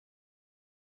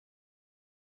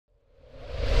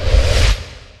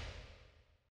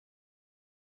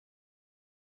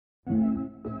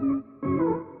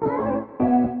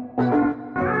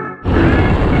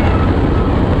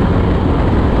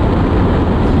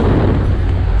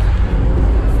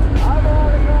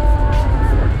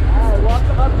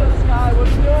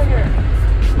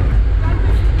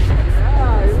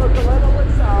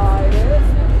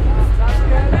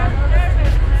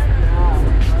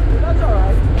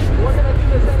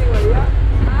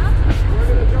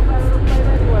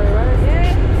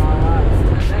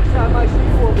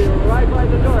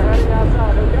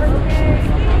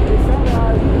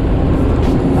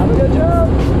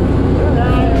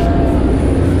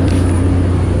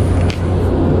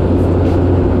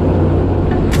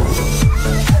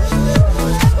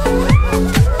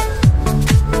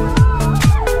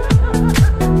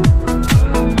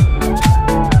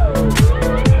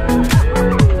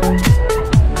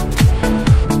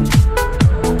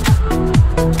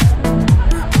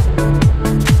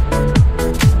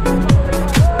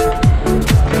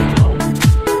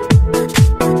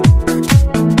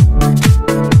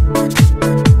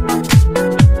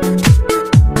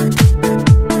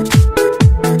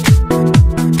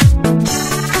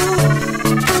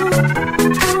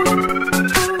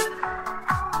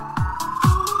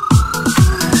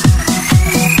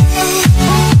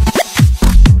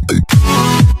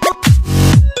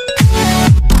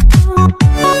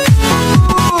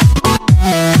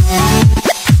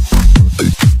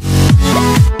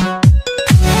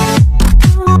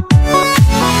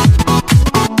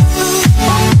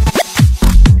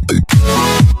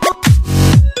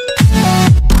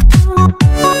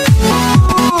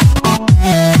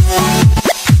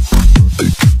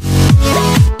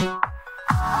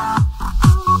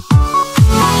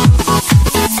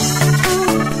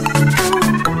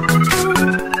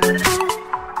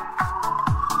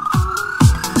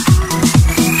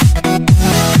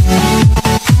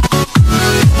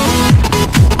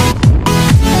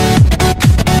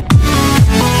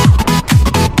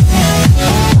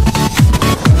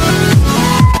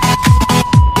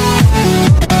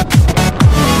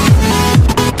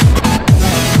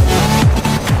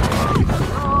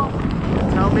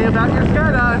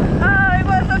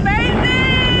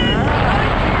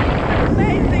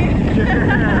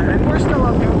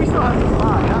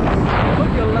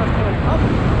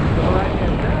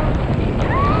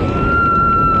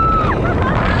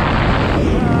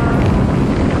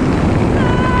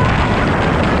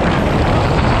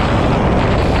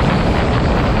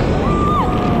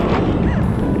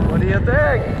you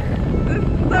think? This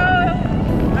is so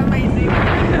amazing.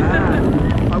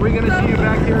 Yeah. Are we going to see you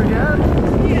back here again?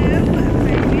 Yes,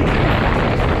 maybe.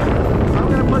 I'm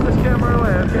going to put this camera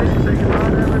away, okay? So say goodbye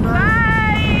to everybody. Bye.